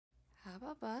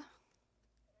Papa.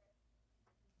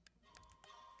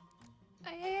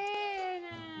 Hey, no.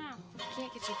 I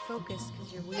can't get you focused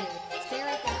because you're weird. Stay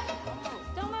right there.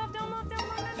 Don't move, don't move, don't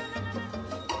move, no, no, no, no.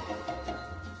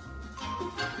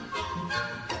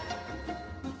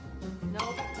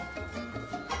 Nope.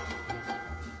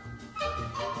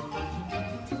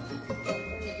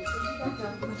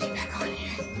 Put you back on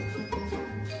here.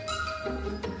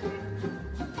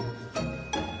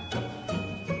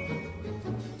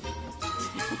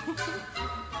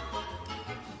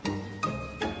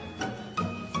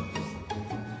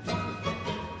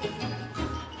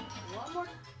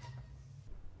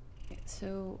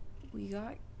 So we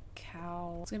got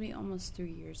Cal. It's gonna be almost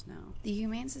 3 years now. The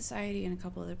Humane Society and a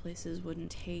couple other places wouldn't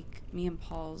take me and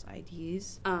Paul's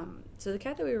IDs. So the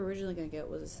cat that we were originally gonna get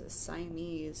was a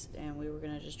Siamese, and we were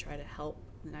gonna just try to help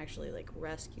and actually like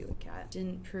rescue a cat.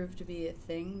 Didn't prove to be a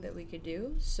thing that we could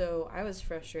do, so I was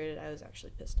frustrated. I was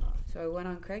actually pissed off. So I went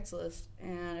on Craigslist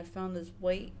and I found this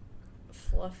white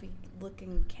fluffy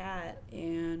looking cat,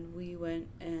 and we went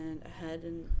and ahead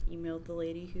and emailed the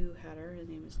lady who had her. Her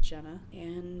name is Jenna,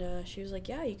 and she was like,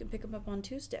 yeah, you can pick him up on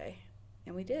Tuesday,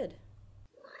 and we did.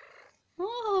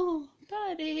 Oh,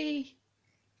 buddy.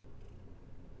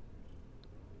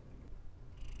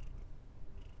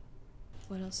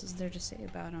 What else is there to say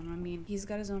about him? I mean, he's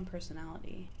got his own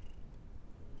personality.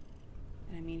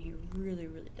 And I mean, he really,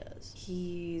 really does.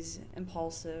 He's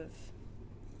impulsive.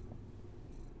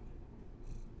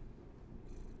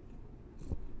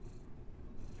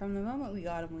 From the moment we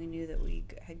got him, we knew that we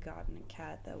had gotten a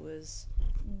cat that was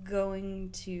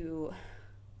going to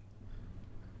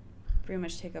pretty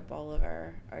much take up all of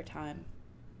our time.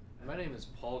 My name is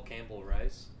Paul Campbell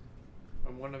Rice.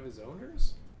 I'm one of his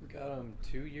owners. We got him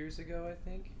 2 years ago, I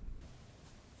think.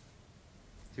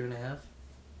 2.5.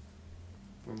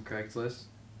 From Craigslist.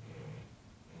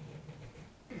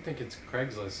 I think it's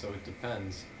Craigslist, so it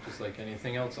depends. Just like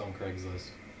anything else on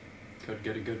Craigslist. Could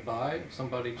get a good buy.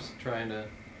 Somebody just trying to,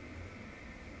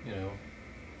 you know,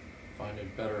 find a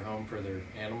better home for their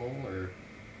animal, or,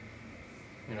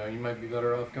 you know, you might be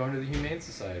better off going to the Humane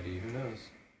Society. Who knows?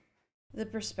 The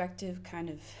perspective kind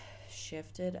of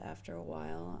shifted after a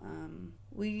while.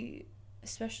 We,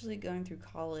 especially going through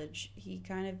college, he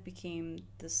kind of became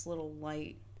this little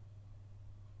light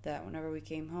that whenever we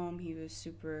came home, he was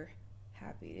super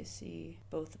happy to see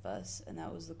both of us. And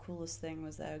that was the coolest thing,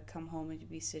 was that I would come home and he'd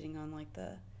be sitting on like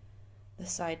the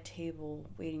side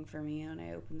table waiting for me, and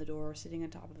I opened the door, sitting on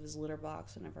top of his litter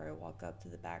box whenever I walk up to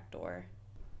the back door.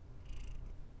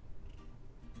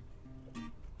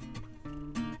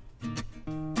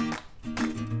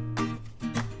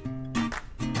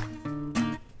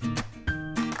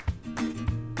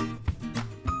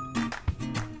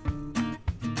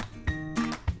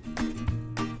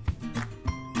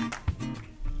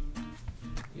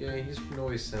 Yeah, he's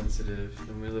noise sensitive,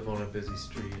 and we live on a busy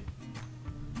street.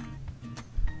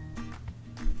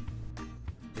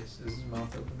 Is his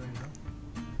mouth open right now?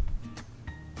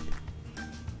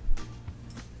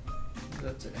 He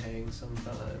lets it hang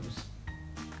sometimes.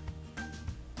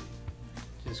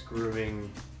 His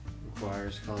grooming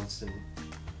requires constant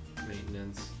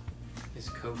maintenance. His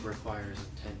coat requires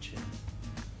attention.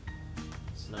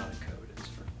 It's not a coat, it's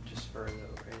just fur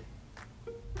though, right?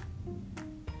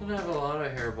 Doesn't have a lot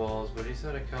of hairballs, but he's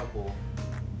had a couple.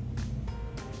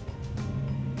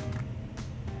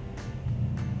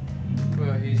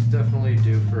 Well, he's definitely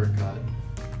due for a cut.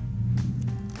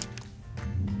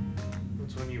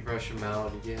 That's when you brush him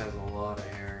out, he has a lot of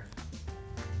hair.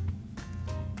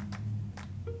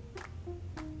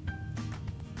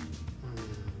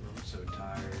 I'm so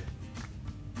tired.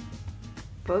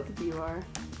 Both of you are.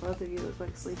 Both of you look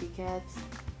like sleepy cats.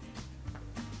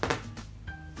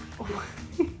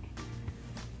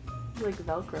 Like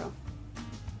Velcro.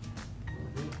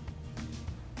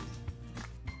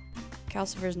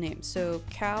 Calcifer's name. So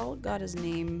Cal got his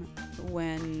name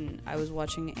when I was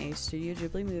watching a Studio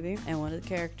Ghibli movie, and one of the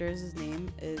characters, his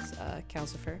name is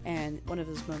Calcifer, and one of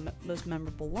his most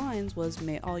memorable lines was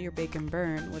 "May all your bacon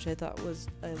burn," which I thought was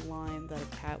a line that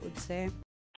a cat would say.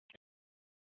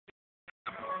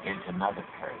 It's another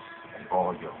curse, and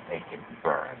all your bacon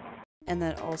burn. And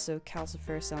that also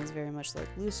Calcifer sounds very much like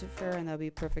Lucifer, and that would be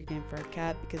a perfect name for a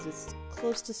cat because it's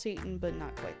close to Satan but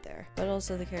not quite there. But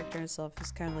also the character himself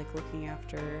is kind of like looking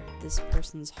after this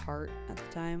person's heart at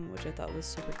the time, which I thought was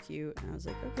super cute. And I was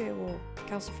like, okay, well,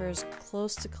 Calcifer is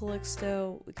close to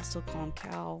Calixto, we can still call him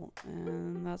Cal,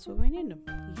 and that's what we named him.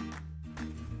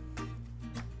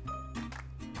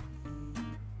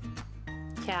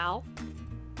 Cal.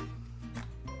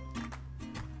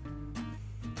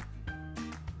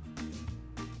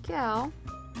 Cal.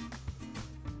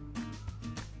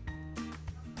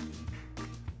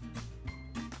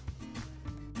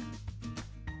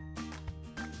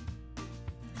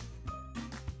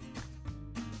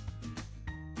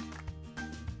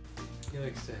 He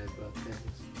likes to headbutt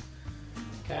things.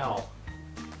 Cal.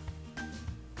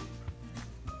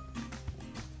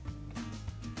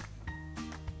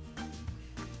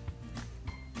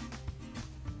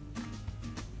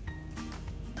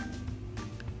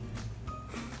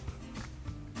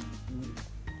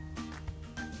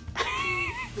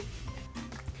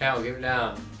 Cal, get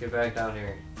down. Get back down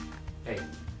here. Hey,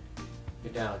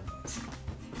 get down.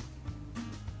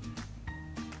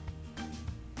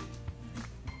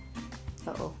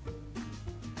 Uh-oh.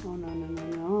 Oh, no, no, no,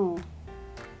 no.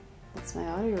 That's my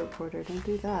audio recorder. Don't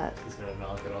do that. He's gonna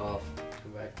knock it off.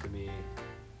 Come back to me.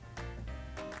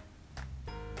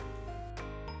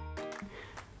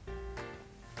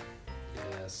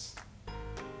 Yes.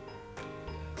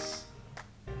 Yes.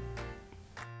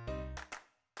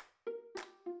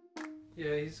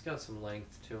 Yeah, he's got some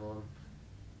length to him.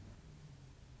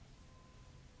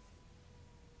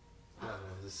 I don't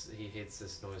know, he hates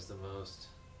this noise the most.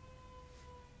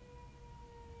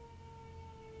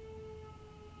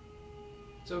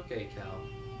 It's okay, Cal.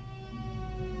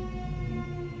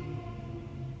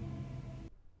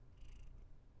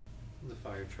 The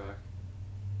fire truck.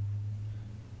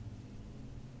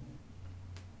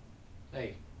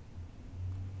 Hey.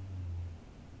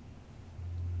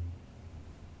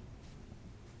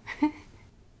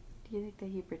 Do you think that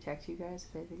he protects you guys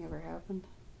if anything ever happened?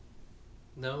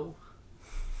 No.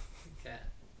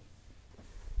 Cat.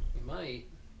 He might.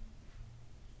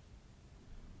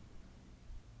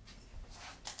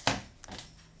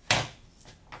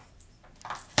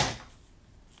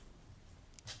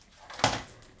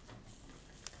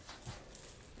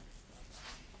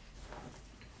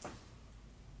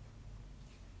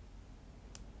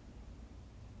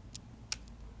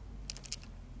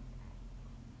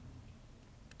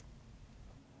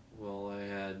 Well,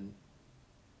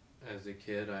 as a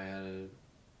kid, I had a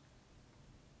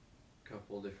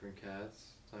couple different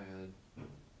cats. I had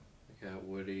the cat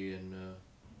Woody and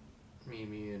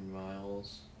Mimi and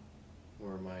Miles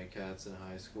were my cats in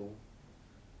high school.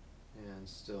 And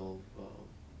still,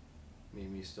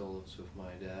 Mimi still lives with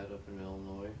my dad up in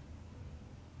Illinois.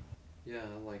 Yeah,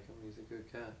 I like him. He's a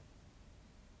good cat.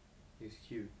 He's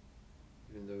cute,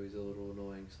 even though he's a little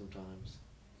annoying sometimes.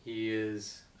 He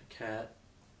is a cat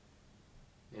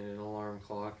and an alarm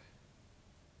clock.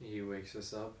 He wakes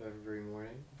us up every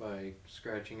morning by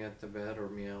scratching at the bed or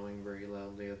meowing very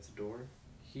loudly at the door.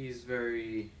 He's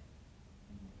very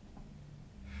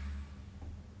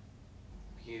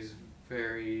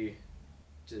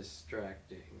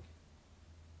distracting.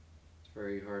 It's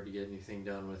very hard to get anything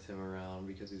done with him around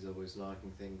because he's always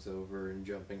knocking things over and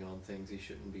jumping on things he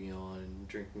shouldn't be on and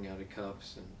drinking out of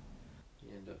cups, and you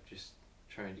end up just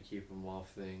trying to keep him off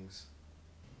things.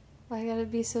 Why gotta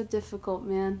be so difficult,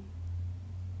 man?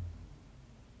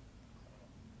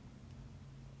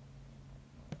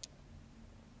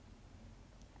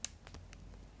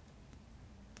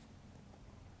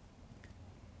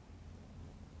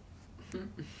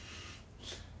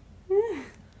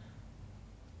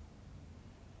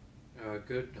 A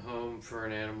good home for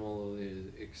an animal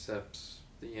accepts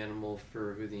the animal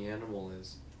for who the animal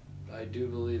is. I do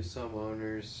believe some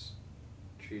owners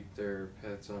treat their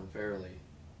pets unfairly.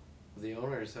 The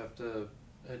owners have to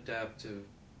adapt to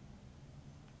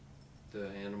the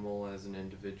animal as an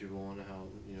individual and how,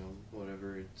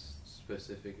 whatever its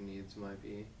specific needs might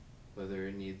be. Whether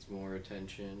it needs more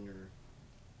attention or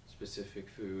specific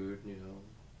food,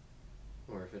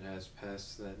 or if it has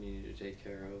pests that you need to take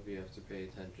care of, you have to pay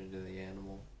attention to the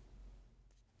animal.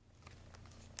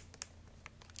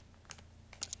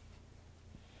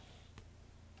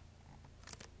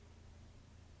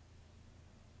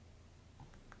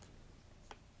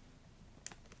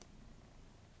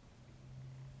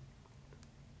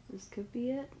 This could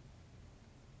be it.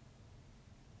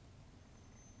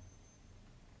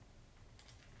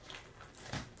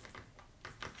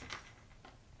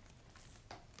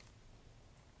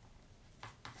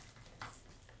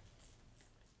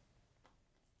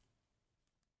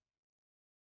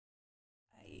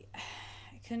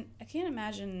 I can't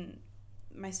imagine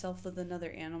myself with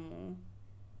another animal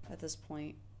at this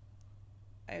point.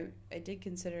 I did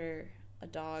consider a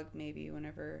dog maybe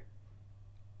whenever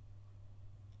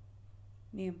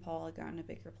me and Paul had gotten a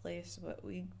bigger place, but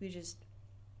we just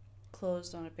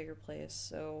closed on a bigger place,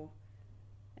 so,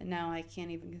 and now I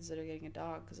can't even consider getting a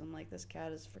dog because I'm like, this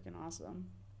cat is freaking awesome.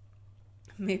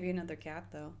 Maybe another cat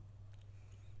though.